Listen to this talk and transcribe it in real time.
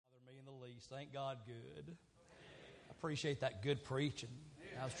Praise. Thank God good. I appreciate that good preaching.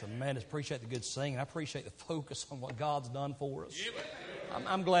 That was tremendous. Appreciate the good singing. I appreciate the focus on what God's done for us.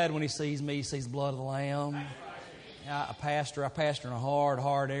 I'm glad when He sees me, He sees the blood of the Lamb. I pastor in a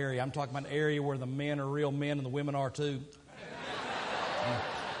hard area. I'm talking about an area where the men are real men and the women are too.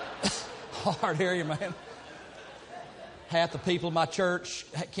 Hard area, man. Half the people in my church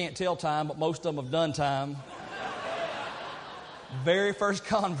can't tell time, but most of them have done time. Very first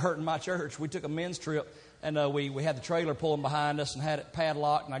convert in my church, we took a men's trip, and we had the trailer pulling behind us and had it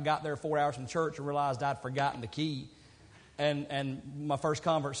padlocked, and I got there 4 hours from church and realized I'd forgotten the key. And my first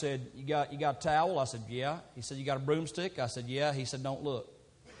convert said, you got a towel? I said, yeah. He said, you got a broomstick? I said, yeah. He said, don't look.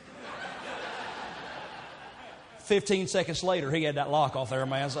 15 seconds later, he had that lock off there,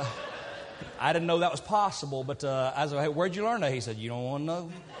 man. So I didn't know that was possible, but I said, hey, where'd you learn that? He said, you don't want to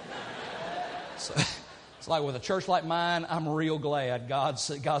know. So it's like with a church like mine, I'm real glad God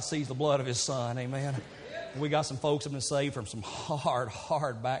sees the blood of His Son. Amen. We got some folks that have been saved from some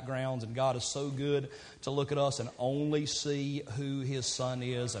hard backgrounds, and God is so good to look at us and only see who His Son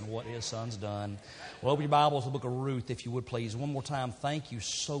is and what His Son's done. Well, open your Bibles to the book of Ruth, if you would, please. One more time, thank you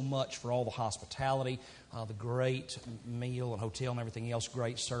so much for all the hospitality, the great meal and hotel and everything else,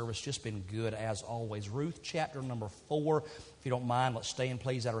 great service. Just been good as always. Ruth chapter number 4. If you don't mind, let's stand,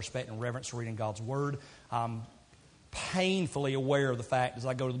 please, out of respect and reverence for reading God's Word. I'm painfully aware of the fact as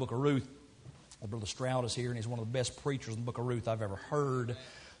I go to the book of Ruth, Brother Stroud is here, and he's one of the best preachers in the book of Ruth I've ever heard.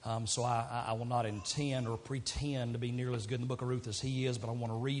 So I will not intend or pretend to be nearly as good in the book of Ruth as he is, but I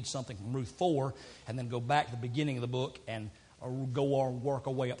want to read something from Ruth 4 and then go back to the beginning of the book and go on, work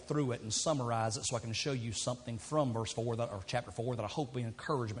our way up through it and summarize it so I can show you something from verse 4 or chapter 4 that I hope will be an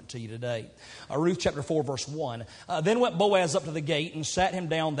encouragement to you today. Ruth chapter 4 verse 1. Then went Boaz up to the gate and sat him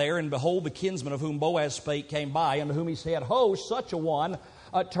down there, and behold, the kinsman of whom Boaz spake came by, unto whom he said, Ho, such a one,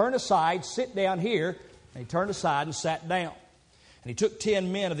 turn aside, sit down here. And he turned aside and sat down. And he took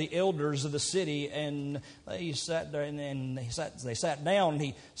 10 men of the elders of the city, and they sat there, and they sat down, and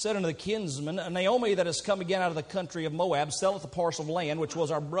he said unto the kinsman, Naomi that has come again out of the country of Moab selleth a parcel of land, which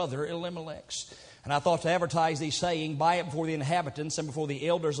was our brother Elimelech's. And I thought to advertise thee, saying, Buy it before the inhabitants and before the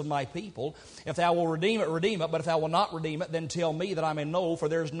elders of my people. If thou wilt redeem it, redeem it. But if thou wilt not redeem it, then tell me that I may know, for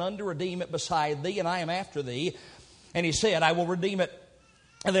there is none to redeem it beside thee, and I am after thee. And he said, I will redeem it.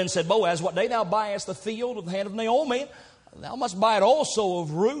 And then said Boaz, What day thou buyest the field of the hand of Naomi, thou must buy it also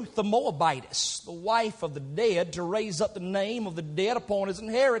of Ruth the Moabitess, the wife of the dead, to raise up the name of the dead upon his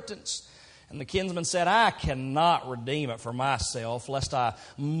inheritance. And the kinsman said, I cannot redeem it for myself, lest I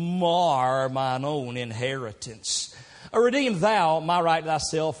mar mine own inheritance. Redeem thou my right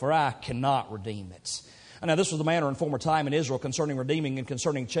thyself, for I cannot redeem it. And now this was the manner in former time in Israel concerning redeeming and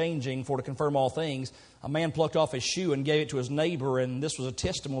concerning changing, for to confirm all things. A man plucked off his shoe and gave it to his neighbor, and this was a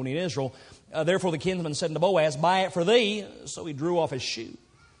testimony in Israel. Therefore the kinsman said unto Boaz, Buy it for thee. So he drew off his shoe.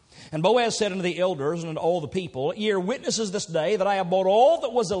 And Boaz said unto the elders and unto all the people, Ye are witnesses this day that I have bought all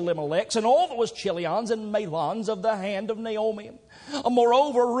that was Elimelech's and all that was Chilion's and Mahlon's of the hand of Naomi.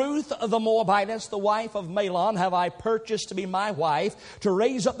 Moreover, Ruth the Moabitess, the wife of Mahlon, have I purchased to be my wife, to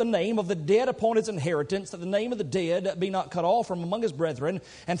raise up the name of the dead upon his inheritance, that the name of the dead be not cut off from among his brethren,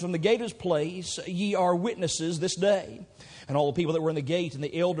 and from the gate of his place ye are witnesses this day. And all the people that were in the gate and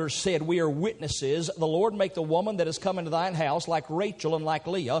the elders said, We are witnesses. The Lord make the woman that is come into thine house like Rachel and like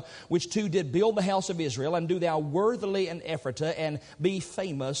Leah, which two did build the house of Israel, and do thou worthily in Ephratah, and be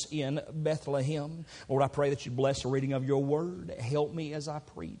famous in Bethlehem. Lord, I pray that you bless the reading of your word. Help me as I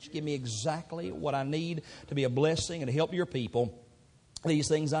preach. Give me exactly what I need to be a blessing and to help your people. These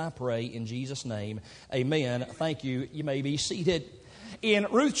things I pray in Jesus' name. Amen. Thank you. You may be seated. In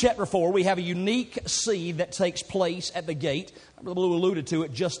Ruth chapter 4, we have a unique scene that takes place at the gate. Brother Blue alluded to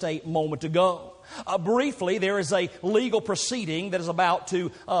it just a moment ago. Briefly, there is a legal proceeding that is about to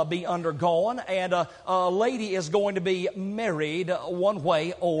be undergone, and a lady is going to be married one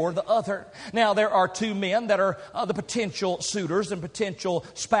way or the other. Now, there are two men that are the potential suitors and potential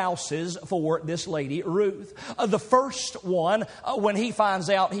spouses for this lady, Ruth. The first one, when he finds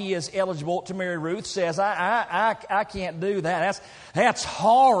out he is eligible to marry Ruth, says, I can't do that. That's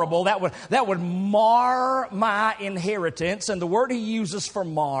horrible. That would mar my inheritance. And the word he uses for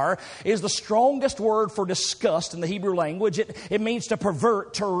mar is the strongest word for disgust in the Hebrew language. It means to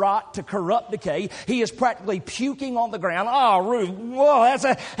pervert, to rot, to corrupt, decay. He is practically puking on the ground. Oh, Ruth, whoa,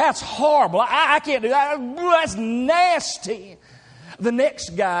 that's horrible. I can't do that. That's nasty. The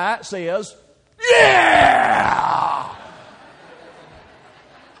next guy says, yeah!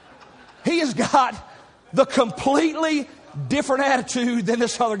 He has got the completely different attitude than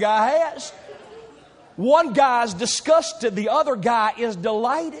this other guy has. One guy's disgusted, the other guy is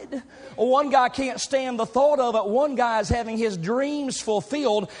delighted. One guy can't stand the thought of it. One guy is having his dreams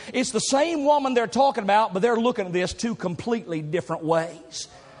fulfilled. It's the same woman they're talking about, but they're looking at this two completely different ways.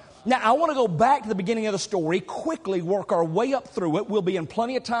 Now, I want to go back to the beginning of the story, quickly work our way up through it. We'll be in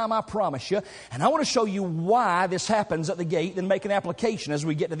plenty of time, I promise you. And I want to show you why this happens at the gate, then make an application as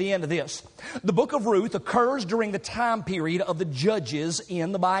we get to the end of this. The book of Ruth occurs during the time period of the judges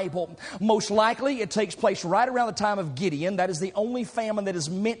in the Bible. Most likely, it takes place right around the time of Gideon. That is the only famine that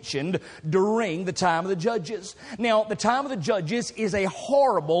is mentioned during the time of the judges. Now, the time of the judges is a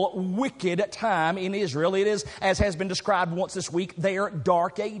horrible, wicked time in Israel. It is, as has been described once this week, their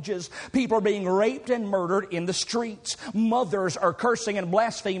dark ages. People are being raped and murdered in the streets. Mothers are cursing and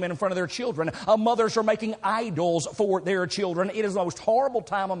blaspheming in front of their children. Mothers are making idols for their children. It is the most horrible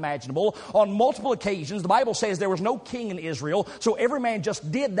time imaginable. On multiple occasions, the Bible says there was no king in Israel, so every man just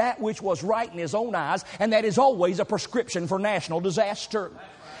did that which was right in his own eyes, and that is always a prescription for national disaster.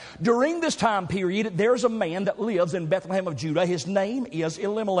 During this time period, there's a man that lives in Bethlehem of Judah. His name is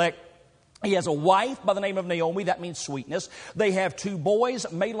Elimelech. He has a wife by the name of Naomi. That means sweetness. They have two boys,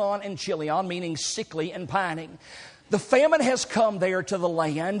 Mahlon and Chilion, meaning sickly and pining. The famine has come there to the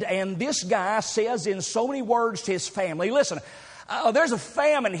land, and this guy says in so many words to his family, listen, there's a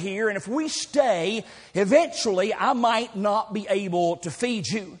famine here, and if we stay, eventually I might not be able to feed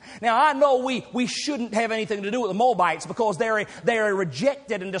you. Now, I know we shouldn't have anything to do with the Moabites because they're a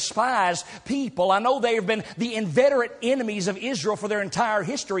rejected and despised people. I know they have been the inveterate enemies of Israel for their entire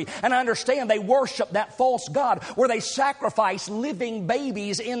history, and I understand they worship that false god where they sacrifice living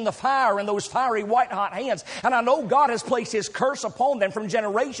babies in the fire in those fiery white-hot hands. And I know God has placed His curse upon them from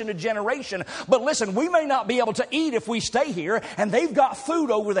generation to generation. But listen, we may not be able to eat if we stay here, and they've got food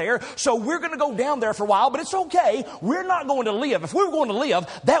over there, so we're going to go down there for a while, but it's okay. We're not going to live. If we were going to live,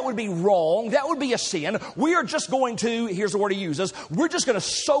 that would be wrong. That would be a sin. We are just going to, here's the word he uses, we're just going to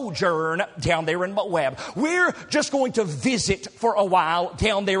sojourn down there in Moab. We're just going to visit for a while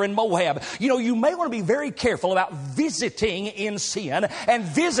down there in Moab. You know, you may want to be very careful about visiting in sin and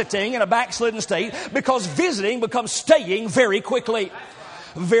visiting in a backslidden state, because visiting becomes staying very quickly.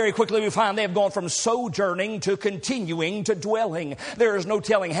 Very quickly we find they have gone from sojourning to continuing to dwelling. There is no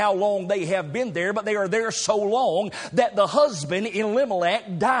telling how long they have been there, but they are there so long that the husband,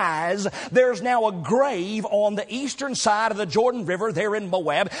 Elimelech, dies. There's now a grave on the eastern side of the Jordan River there in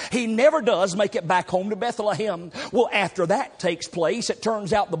Moab. He never does make it back home to Bethlehem. Well, after that takes place, it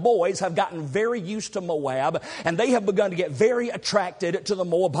turns out the boys have gotten very used to Moab, and they have begun to get very attracted to the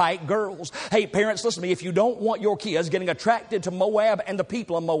Moabite girls. Hey, parents, listen to me. If you don't want your kids getting attracted to Moab and the people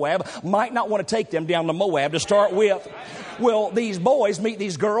of Moab, might not want to take them down to Moab to start with. Well, these boys meet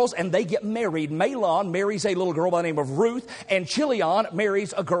these girls and they get married. Mahlon marries a little girl by the name of Ruth, and Chilion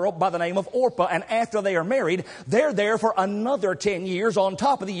marries a girl by the name of Orpah. And after they are married, they're there for another 10 years on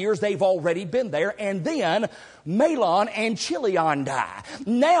top of the years they've already been there. And then Mahlon and Chilion die.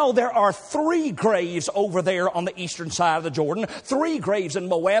 Now there are 3 graves over there on the eastern side of the Jordan, 3 graves in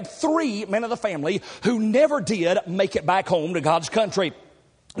Moab, 3 men of the family who never did make it back home to God's country.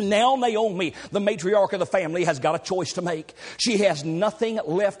 Now Naomi, the matriarch of the family, has got a choice to make. She has nothing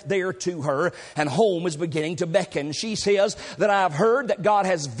left there to her, and home is beginning to beckon. She says that I've heard that God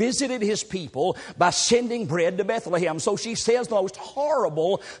has visited His people by sending bread to Bethlehem. So she says the most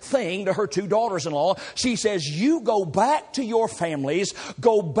horrible thing to her 2 daughters-in-law. She says, you go back to your families,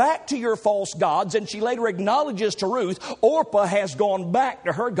 go back to your false gods. And she later acknowledges to Ruth, Orpah has gone back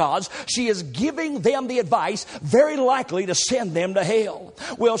to her gods. She is giving them the advice, very likely to send them to hell.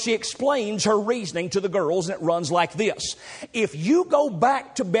 Well, she explains her reasoning to the girls, and it runs like this. If you go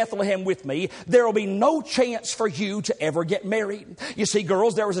back to Bethlehem with me, there will be no chance for you to ever get married. You see,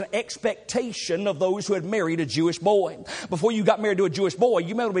 girls, there was an expectation of those who had married a Jewish boy. Before you got married to a Jewish boy,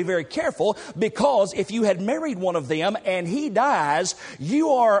 you may want to be very careful, because if you had married one of them and he dies,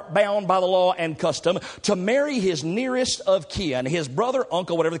 you are bound by the law and custom to marry his nearest of kin, his brother,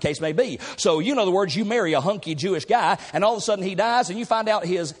 uncle, whatever the case may be. So, in other words, you marry a hunky Jewish guy, and all of a sudden he dies, and you find out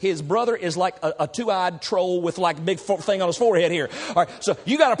his brother is like a 2-eyed troll with like a big thing on his forehead here. All right, so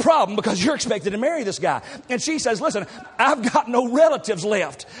you got a problem because you're expected to marry this guy. And she says, listen, I've got no relatives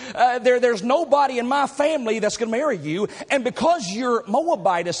left. There's nobody in my family that's going to marry you. And because you're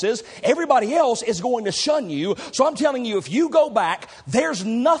Moabitesses, everybody else is going to shun you. So I'm telling you, if you go back, there's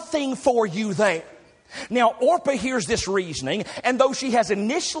nothing for you there. Now, Orpah hears this reasoning, and though she has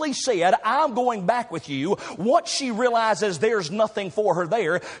initially said, I'm going back with you, once she realizes there's nothing for her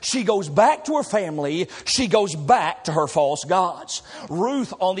there, she goes back to her family, she goes back to her false gods.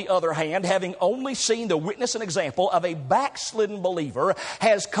 Ruth, on the other hand, having only seen the witness and example of a backslidden believer,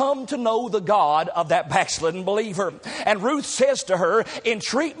 has come to know the God of that backslidden believer. And Ruth says to her,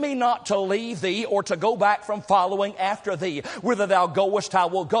 entreat me not to leave thee or to go back from following after thee. Whither thou goest, I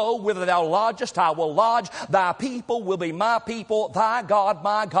will go. Whither thou lodgest, I will lodge. Thy people will be my people, thy God,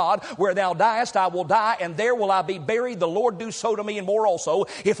 my God. Where thou diest, I will die, and there will I be buried. The Lord do so to me, and more also,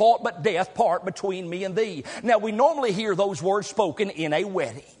 if aught but death part between me and thee. Now, we normally hear those words spoken in a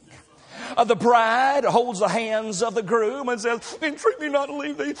wedding. The bride holds the hands of the groom and says, entreat me not to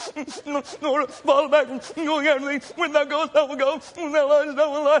leave thee, nor follow back from going after thee. When thou goest, I will go. When thou liest, I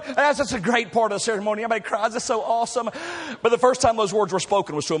will lie. That's just a great part of the ceremony. Everybody cries. It's so awesome. But the first time those words were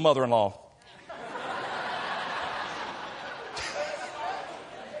spoken was to a mother-in-law.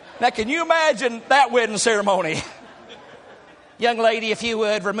 Now, can you imagine that wedding ceremony? Young lady, if you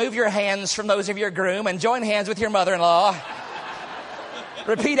would, remove your hands from those of your groom and join hands with your mother-in-law.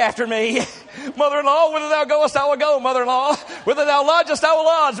 Repeat after me. Mother-in-law, whither thou goest, I will go, mother-in-law. Whither thou lodgest, I will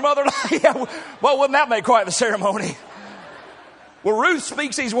lodge, mother-in-law. Yeah, well, wouldn't that make quite the ceremony? Well, Ruth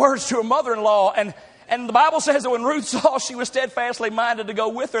speaks these words to her mother-in-law, and the Bible says that when Ruth saw she was steadfastly minded to go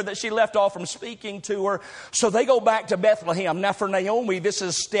with her, that she left off from speaking to her. So they go back to Bethlehem. Now for Naomi, this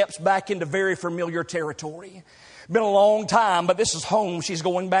is steps back into very familiar territory. Been a long time, but this is home she's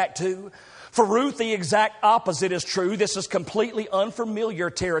going back to. For Ruth, the exact opposite is true. This is completely unfamiliar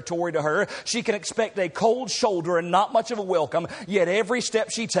territory to her. She can expect a cold shoulder and not much of a welcome. Yet every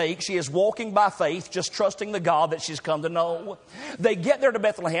step she takes, she is walking by faith, just trusting the God that she's come to know. They get there to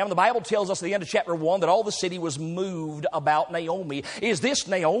Bethlehem. The Bible tells us at the end of chapter 1 that all the city was moved about Naomi. Is this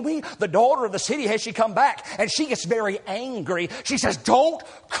Naomi, the daughter of the city? Has she come back? And she gets very angry. She says, don't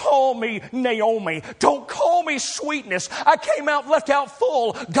call me Naomi. Don't call me sweetness. I came out left out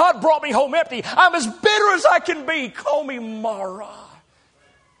full. God brought me home empty. I'm as bitter as I can be. Call me Mara.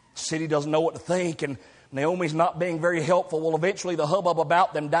 The city doesn't know what to think, and Naomi's not being very helpful. Well, eventually the hubbub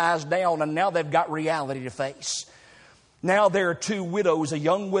about them dies down, and now they've got reality to face. Now there are two widows, a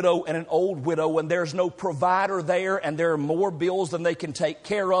young widow and an old widow, and there's no provider there, and there are more bills than they can take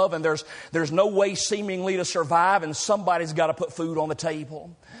care of, and there's no way seemingly to survive, and somebody's got to put food on the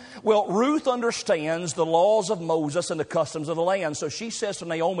table. Well, Ruth understands the laws of Moses and the customs of the land, so she says to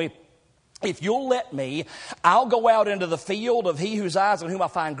Naomi, if you'll let me, I'll go out into the field of he whose eyes on whom I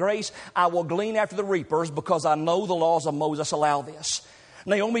find grace. I will glean after the reapers because I know the laws of Moses allow this.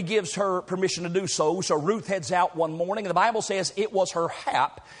 Naomi gives her permission to do so. So Ruth heads out one morning, and the Bible says it was her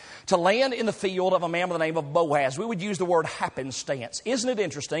hap to land in the field of a man by the name of Boaz. We would use the word happenstance. Isn't it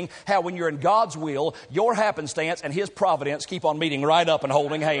interesting how when you're in God's will, your happenstance and His providence keep on meeting right up and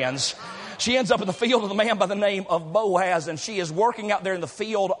holding hands? She ends up in the field of a man by the name of Boaz, and she is working out there in the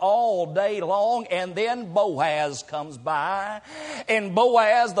field all day long, and then Boaz comes by. And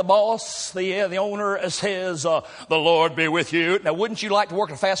Boaz, the boss, the owner, says, the Lord be with you. Now, wouldn't you like to work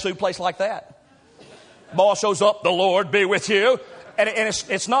at a fast food place like that? Boss shows up, the Lord be with you. And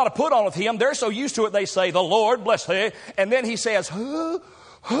it's not a put on with him. They're so used to it, they say, the Lord bless thee. And then he says, whose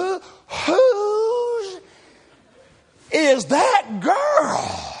is that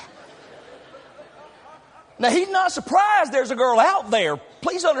girl? Now, he's not surprised there's a girl out there.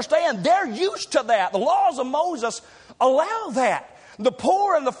 Please understand, they're used to that. The laws of Moses allow that. The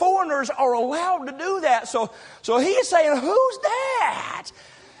poor and the foreigners are allowed to do that. So he's saying, who's that?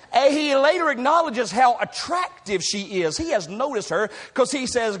 And he later acknowledges how attractive she is. He has noticed her because he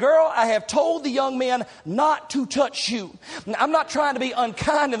says, girl, I have told the young men not to touch you. Now, I'm not trying to be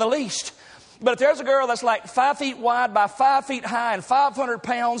unkind in the least. But if there's a girl that's like 5 feet wide by 5 feet high and 500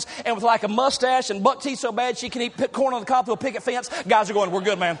 pounds and with like a mustache and buck teeth so bad she can eat corn on the cob to a picket fence, guys are going, we're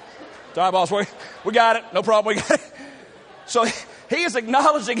good, man. Sorry, boss, we got it. No problem, we got it. So he is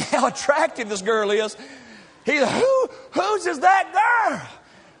acknowledging how attractive this girl is. Whose is that girl?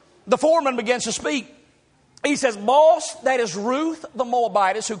 The foreman begins to speak. He says, boss, that is Ruth the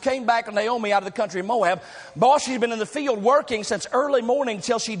Moabitess who came back to Naomi out of the country of Moab. Boss, she's been in the field working since early morning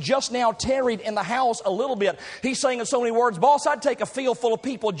till she just now tarried in the house a little bit. He's saying in so many words, boss, I'd take a field full of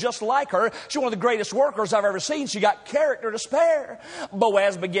people just like her. She's one of the greatest workers I've ever seen. She got character to spare.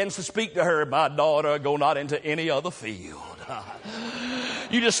 Boaz begins to speak to her, my daughter, go not into any other field.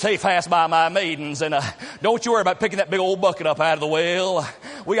 You just stay fast by my maidens, and don't you worry about picking that big old bucket up out of the well.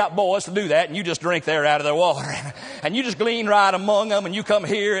 We got boys to do that, and you just drink there out of their water. and you just glean right among them, and you come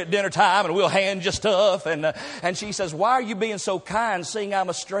here at dinner time, and we'll hand you stuff. And she says, why are you being so kind, seeing I'm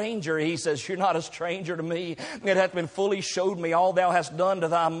a stranger? He says, you're not a stranger to me. It hath been fully showed me all thou hast done to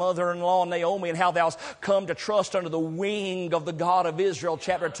thy mother-in-law Naomi, and how thou hast come to trust under the wing of the God of Israel.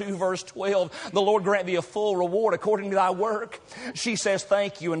 Chapter 2, verse 12. The Lord grant thee a full reward according to thy work. She says,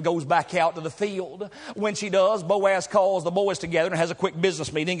 thank you, and goes back out to the field. When she does, Boaz calls the boys together and has a quick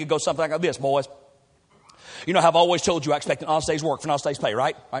business meeting. It goes something like this, boys. You know how I've always told you I expect an honest day's work for an honest day's pay,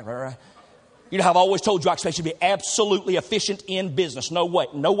 right? Right. You know how I've always told you I expect you to be absolutely efficient in business. No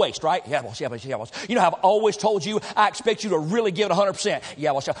waste, right? Yeah, boss. You know how I've always told you I expect you to really give it 100%.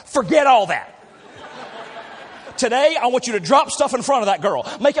 Yeah, boss. Forget all that. Today, I want you to drop stuff in front of that girl.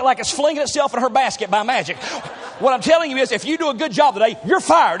 Make it like it's flinging itself in her basket by magic. What I'm telling you is, if you do a good job today, you're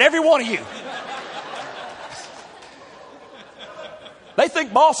fired, every one of you. They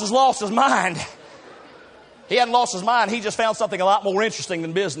think boss has lost his mind. He hadn't lost his mind. He just found something a lot more interesting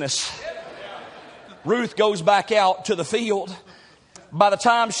than business. Ruth goes back out to the field. By the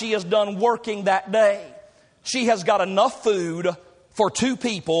time she is done working that day, she has got enough food for 2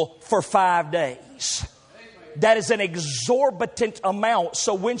 people for 5 days. That is an exorbitant amount.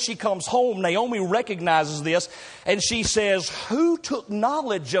 So when she comes home, Naomi recognizes this, and she says, who took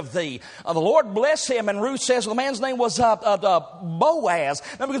knowledge of thee? The Lord bless him. And Ruth says, well, the man's name was Boaz.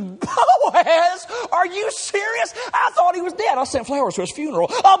 And because Boaz, are you serious? I thought he was dead. I sent flowers to his funeral.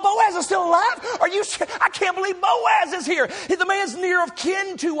 Boaz is still alive? Are you serious? I can't believe Boaz is here. The man's near of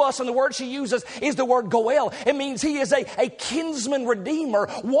kin to us. And the word she uses is the word goel. It means he is a kinsman redeemer,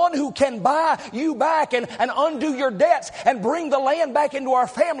 one who can buy you back and undo your debts and bring the land back into our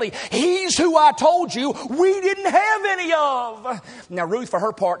family. He's who I told you we didn't have any of. Now, Ruth, for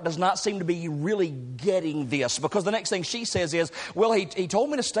her part, does not seem to be really getting this, because the next thing she says is, well, he told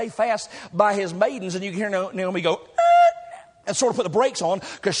me to stay fast by his maidens. And you can hear Naomi go, and sort of put the brakes on,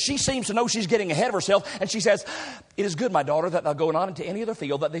 because she seems to know she's getting ahead of herself. And she says, it is good, my daughter, that thou go not into any other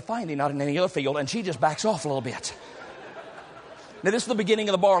field, that they find thee not in any other field. And she just backs off a little bit. Now, this is the beginning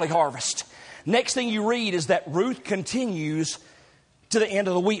of the barley harvest. Next thing you read is that Ruth continues to the end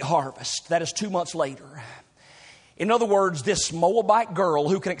of the wheat harvest. That is 2 months later. In other words, this Moabite girl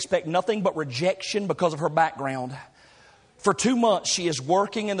who can expect nothing but rejection because of her background, for 2 months she is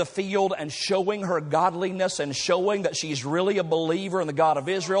working in the field and showing her godliness and showing that she's really a believer in the God of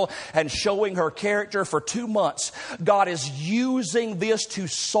Israel and showing her character. For 2 months, God is using this to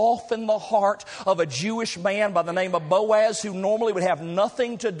soften the heart of a Jewish man by the name of Boaz, who normally would have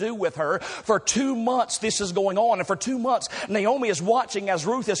nothing to do with her. For 2 months this is going on, and for 2 months Naomi is watching as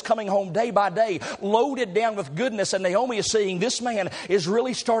Ruth is coming home day by day, loaded down with goodness, and Naomi is seeing this man is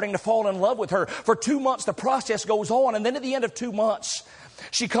really starting to fall in love with her. For 2 months the process goes on, and then at the end of 2 months,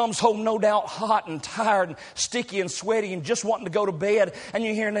 she comes home no doubt hot and tired and sticky and sweaty and just wanting to go to bed. And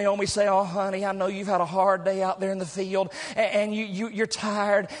you hear Naomi say, oh, honey, I know you've had a hard day out there in the field, and you're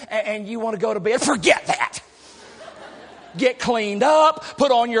tired, and you want to go to bed. Forget that. Get cleaned up,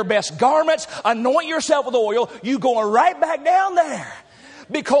 put on your best garments, anoint yourself with oil. You going right back down there.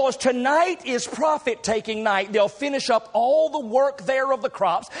 Because tonight is profit-taking night. They'll finish up all the work there of the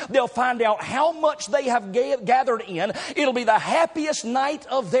crops. They'll find out how much they have gathered in. It'll be the happiest night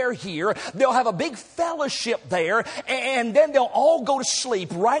of their year. They'll have a big fellowship there, and then they'll all go to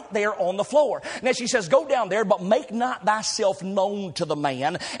sleep right there on the floor. Now she says, go down there, but make not thyself known to the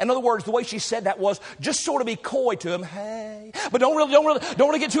man. In other words, the way she said that was just sort of be coy to him. Hey, but don't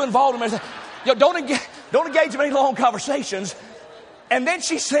really get too involved in it. Don't engage in any long conversations. And then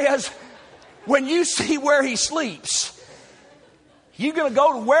she says, when you see where he sleeps, you're going to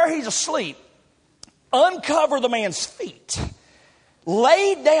go to where he's asleep, uncover the man's feet,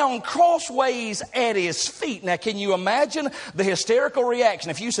 lay down crossways at his feet. Now, can you imagine the hysterical reaction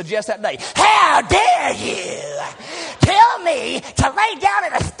if you suggest that day? How dare you tell me to lay down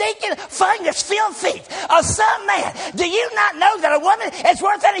at the stinking fungus-filled feet of some man? Do you not know that a woman is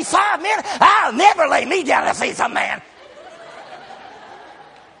worth any 5 men? I'll never lay me down at the feet of some man.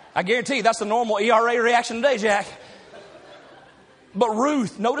 I guarantee you that's the normal ERA reaction today, Jack. But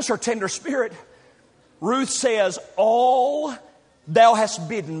Ruth, notice her tender spirit. Ruth says, all thou hast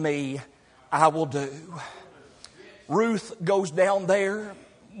bidden me, I will do. Ruth goes down there,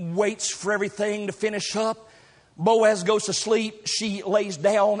 waits for everything to finish up. Boaz goes to sleep. She lays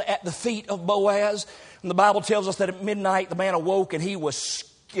down at the feet of Boaz. And the Bible tells us that at midnight the man awoke and he was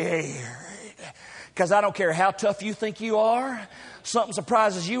scared. Because I don't care how tough you think you are, something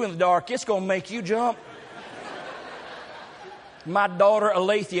surprises you in the dark, it's going to make you jump. My daughter,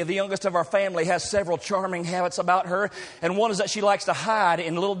 Alethea, the youngest of our family, has several charming habits about her. And one is that she likes to hide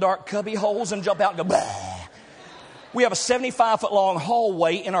in little dark cubby holes and jump out and go, bah. We have a 75-foot long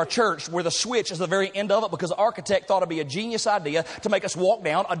hallway in our church where the switch is the very end of it because the architect thought it'd be a genius idea to make us walk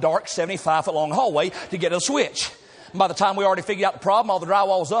down a dark 75-foot long hallway to get to the switch. And by the time we already figured out the problem, all the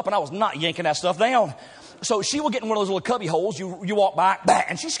drywall was up and I was not yanking that stuff down. So she will get in one of those little cubby holes. You walk by, bang,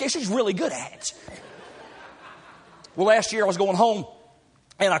 and she's really good at it. Well, last year I was going home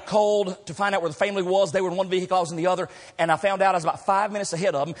and I called to find out where the family was. They were in one vehicle, I was in the other. And I found out I was about 5 minutes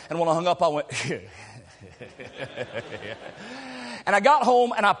ahead of them. And when I hung up, I went, and I got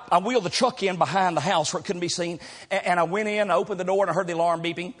home and I wheeled the truck in behind the house where it couldn't be seen. And I went in, I opened the door and I heard the alarm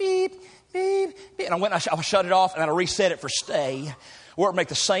beeping, beep, beep, beep. And I shut it off and then I reset it for stay, where it would make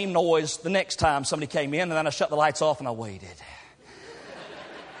the same noise the next time somebody came in. And then I shut the lights off and I waited.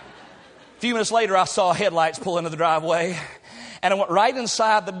 A few minutes later, I saw headlights pull into the driveway. And I went right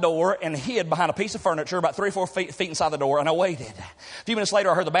inside the door and hid behind a piece of furniture about 3 or 4 feet inside the door, and I waited. A few minutes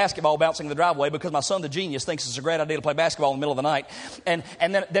later, I heard the basketball bouncing in the driveway because my son, the genius, thinks it's a great idea to play basketball in the middle of the night. And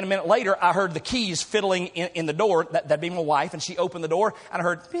then a minute later, I heard the keys fiddling in the door. That'd be my wife, and she opened the door, and I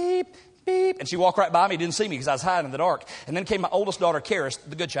heard beep, beep, and she walked right by me, didn't see me because I was hiding in the dark. And then came my oldest daughter, Karis,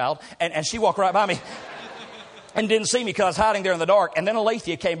 the good child, and she walked right by me and didn't see me because I was hiding there in the dark. And then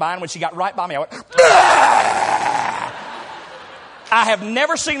Alethea came by, and when she got right by me, I went, I have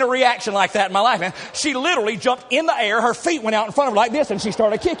never seen a reaction like that in my life, man. She literally jumped in the air. Her feet went out in front of her like this, and she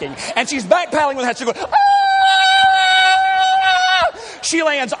started kicking. And she's backpedaling with that. She goes, ah! She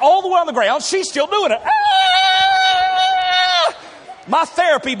lands all the way on the ground. She's still doing it. Ah! My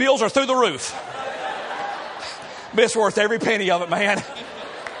therapy bills are through the roof. But it's worth every penny of it, man.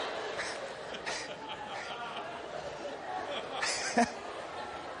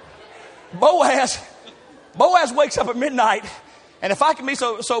 Boaz wakes up at midnight. And if I can be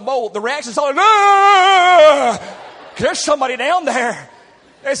so bold, the reaction is all like, ah! There's somebody down there.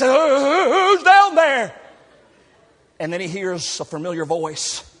 They say, who's down there? And then he hears a familiar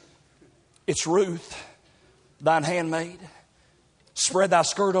voice. It's Ruth, thine handmaid. Spread thy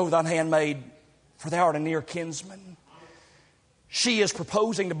skirt over thine handmaid, for thou art a near kinsman. She is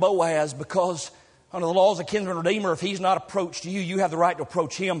proposing to Boaz because under the laws of kinsman redeemer, if he's not approached you, you have the right to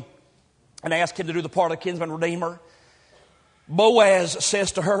approach him and ask him to do the part of kinsman redeemer. Boaz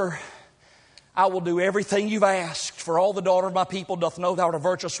says to her, I will do everything you've asked, for all the daughter of my people doth know thou art a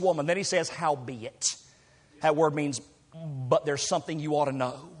virtuous woman. Then he says, howbeit. That word means, but there's something you ought to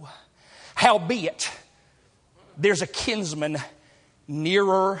know. Howbeit, there's a kinsman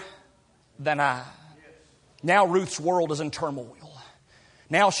nearer than I. Now Ruth's world is in turmoil.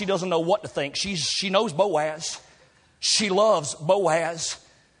 Now she doesn't know what to think. She knows Boaz. She loves Boaz.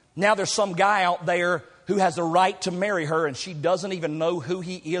 Now there's some guy out there who has the right to marry her, and she doesn't even know who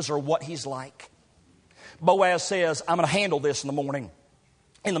he is or what he's like. Boaz says, I'm going to handle this in the morning.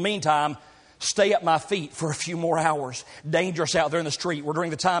 In the meantime, stay at my feet for a few more hours. Dangerous out there in the street. We're during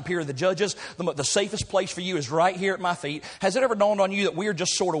the time period of the judges. The safest place for you is right here at my feet. Has it ever dawned on you that we're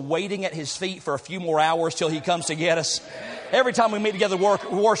just sort of waiting at his feet for a few more hours till he comes to get us? Every time we meet together to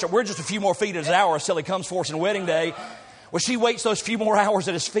worship, we're just a few more feet at his hours till he comes for us on wedding day. Well, she waits those few more hours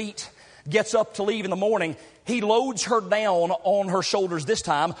at his feet, gets up to leave in the morning. He loads her down on her shoulders this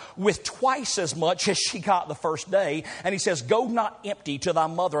time with twice as much as she got the first day. And he says, go not empty to thy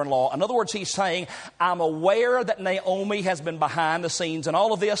mother-in-law. In other words, he's saying, I'm aware that Naomi has been behind the scenes in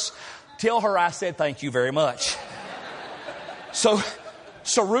all of this. Tell her I said thank you very much. So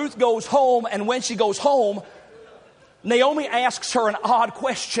Ruth goes home, and when she goes home, Naomi asks her an odd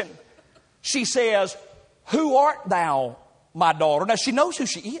question. She says, who art thou, my daughter? Now, she knows who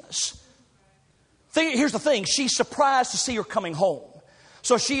she is. Here's the thing. She's surprised to see her coming home.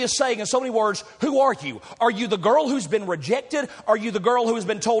 So she is saying in so many words, who are you? Are you the girl who's been rejected? Are you the girl who has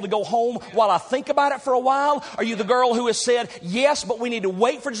been told to go home while I think about it for a while? Are you the girl who has said, yes, but we need to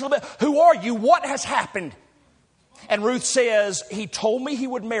wait for just a little bit? Who are you? What has happened? And Ruth says, he told me he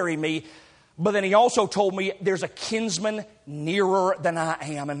would marry me, but then he also told me there's a kinsman nearer than I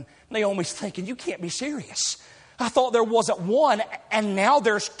am. And Naomi's thinking, you can't be serious. I thought there wasn't one, and now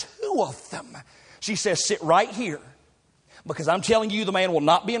there's two of them. She says, sit right here, because I'm telling you the man will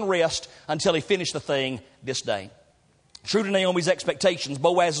not be in rest until he finished the thing this day. True to Naomi's expectations,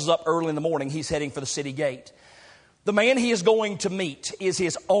 Boaz is up early in the morning. He's heading for the city gate. The man he is going to meet is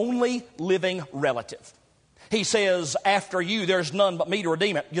his only living relative. He says, after you, there's none but me to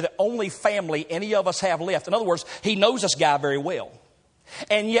redeem it. You're the only family any of us have left. In other words, he knows this guy very well.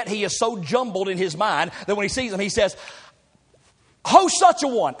 And yet he is so jumbled in his mind that when he sees him, he says, ho, such a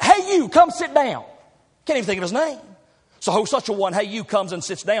one. Hey, you, come sit down. Can't even think of his name. So ho, such a one, hey, you, comes and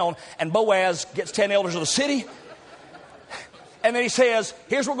sits down. And Boaz gets 10 elders of the city. And then he says,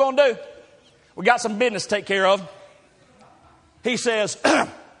 here's what we're going to do. We got some business to take care of. He says, a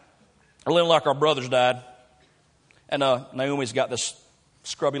little like our brothers died. And Naomi's got this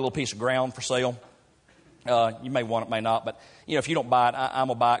scrubby little piece of ground for sale. You may want it, may not. But, if you don't buy it, I'm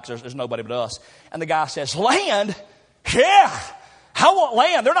going to buy it because there's nobody but us. And the guy says, land? Yeah, I want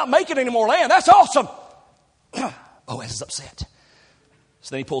land. They're not making any more land. That's awesome. Boaz is upset.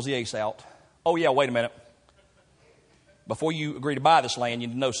 So then he pulls the ace out. Oh, yeah, wait a minute. Before you agree to buy this land, you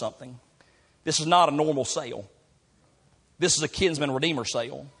need to know something. This is not a normal sale. This is a kinsman redeemer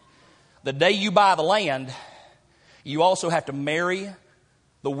sale. The day you buy the land, you also have to marry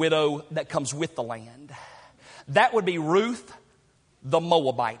the widow that comes with the land. That would be Ruth the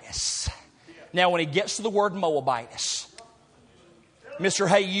Moabitess. Now, when he gets to the word Moabitess, Mr.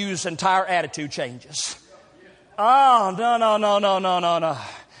 Hayu's entire attitude changes. Oh, no.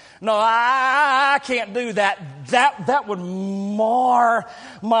 No, I can't do that. That would mar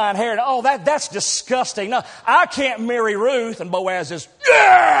my inheritance. Oh, that's disgusting. No, I can't marry Ruth. And Boaz is,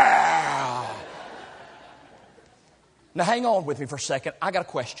 yeah! Now, hang on with me for a second. I got a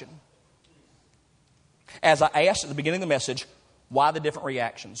question. As I asked at the beginning of the message, why the different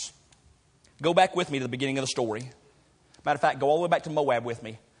reactions? Go back with me to the beginning of the story. Matter of fact, go all the way back to Moab with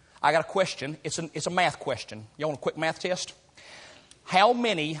me. I got a question. It's a math question. You want a quick math test? How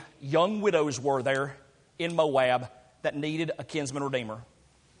many young widows were there in Moab that needed a kinsman redeemer?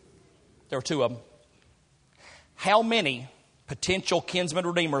 There were 2 of them. How many potential kinsman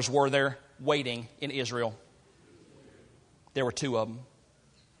redeemers were there waiting in Israel? There were 2 of them.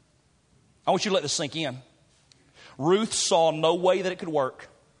 I want you to let this sink in. Ruth saw no way that it could work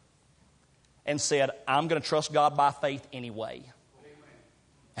and said, I'm going to trust God by faith anyway.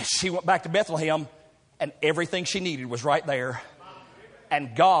 And she went back to Bethlehem, and everything she needed was right there.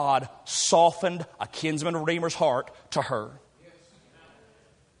 And God softened a kinsman redeemer's heart to her.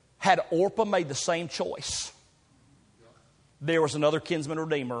 Had Orpah made the same choice, there was another kinsman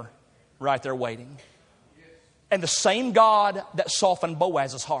redeemer right there waiting. And the same God that softened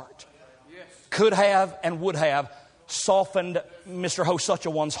Boaz's heart could have and would have softened Mr.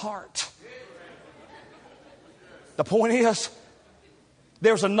 Ho-such-a-one's heart. The point is,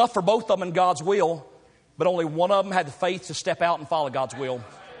 there's enough for both of them in God's will, but only one of them had the faith to step out and follow God's will.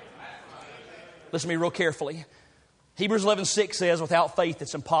 Listen to me real carefully. Hebrews 11:6 says, without faith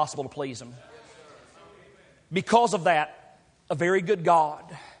it's impossible to please Him. Because of that, a very good God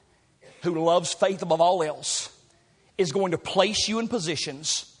who loves faith above all else is going to place you in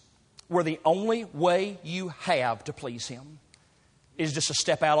positions where the only way you have to please Him is just to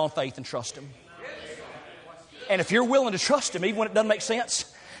step out on faith and trust Him. And if you're willing to trust Him even when it doesn't make sense,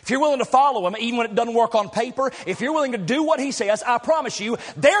 if you're willing to follow Him even when it doesn't work on paper, if you're willing to do what He says, I promise you,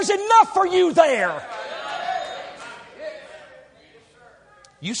 there's enough for you there.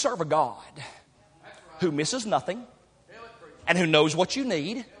 You serve a God who misses nothing and who knows what you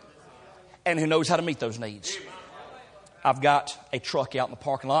need and who knows how to meet those needs. I've got a truck out in the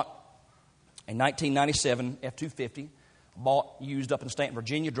parking lot, a 1997 F-250, bought used up in Stanton,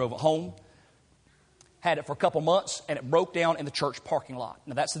 Virginia, drove it home. Had it for a couple months, and it broke down in the church parking lot.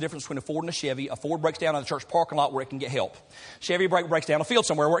 Now, that's the difference between a Ford and a Chevy. A Ford breaks down in the church parking lot where it can get help. Chevy breaks down in a field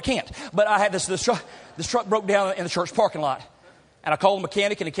somewhere where it can't. But I had this truck broke down in the church parking lot. And I called the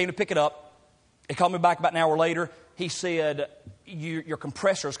mechanic, and he came to pick it up. He called me back about an hour later. He said, your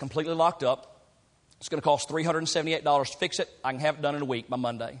compressor is completely locked up. It's going to cost $378 to fix it. I can have it done in a week by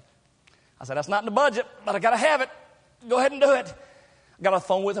Monday. I said, that's not in the budget, but I got to have it. Go ahead and do it. I got on the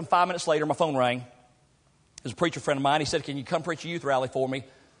phone with him. 5 minutes later, my phone rang. There's a preacher friend of mine. He said, can you come preach a youth rally for me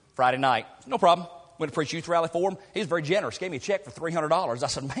Friday night? No problem. Went to preach a youth rally for him. He was very generous. Gave me a check for $300. I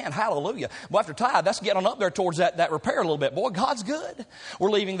said, man, hallelujah. Well, after tithe, that's getting on up there towards that repair a little bit. Boy, God's good. We're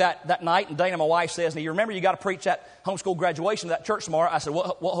leaving that night, and Dana, my wife, says, now, you remember you got to preach that homeschool graduation to that church tomorrow? I said,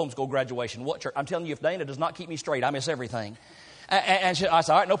 what homeschool graduation? What church? I'm telling you, if Dana does not keep me straight, I miss everything. And I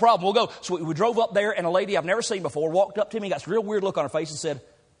said, all right, no problem. We'll go. So we drove up there, and a lady I've never seen before walked up to me, got this real weird look on her face and said,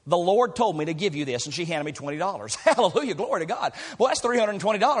 the Lord told me to give you this, and she handed me $20. Hallelujah, glory to God. Well, that's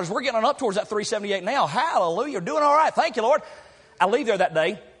 $320. We're getting on up towards that $378 now. Hallelujah, doing all right. Thank you, Lord. I leave there that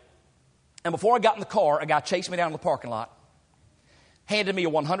day, and before I got in the car, a guy chased me down in the parking lot, handed me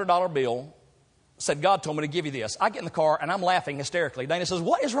a $100 bill, said, God told me to give you this. I get in the car, and I'm laughing hysterically. Dana says,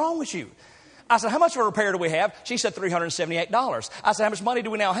 what is wrong with you? I said, how much of a repair do we have? She said, $378. I said, how much money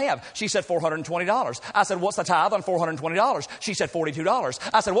do we now have? She said, $420. I said, what's the tithe on $420? She said, $42.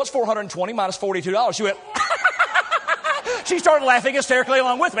 I said, what's 420 minus $42? She went, she started laughing hysterically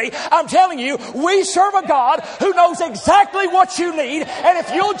along with me. I'm telling you, we serve a God who knows exactly what you need. And if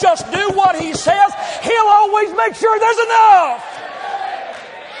you'll just do what He says, He'll always make sure there's enough.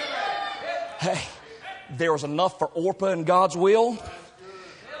 Hey, there was enough for Orpah in God's will,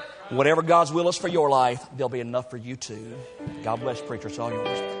 whatever God's will is for your life, there'll be enough for you too. God bless, preacher. It's all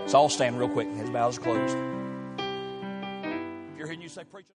yours. So I'll stand real quick. His mouth is closed. If you're hearing you say, preacher.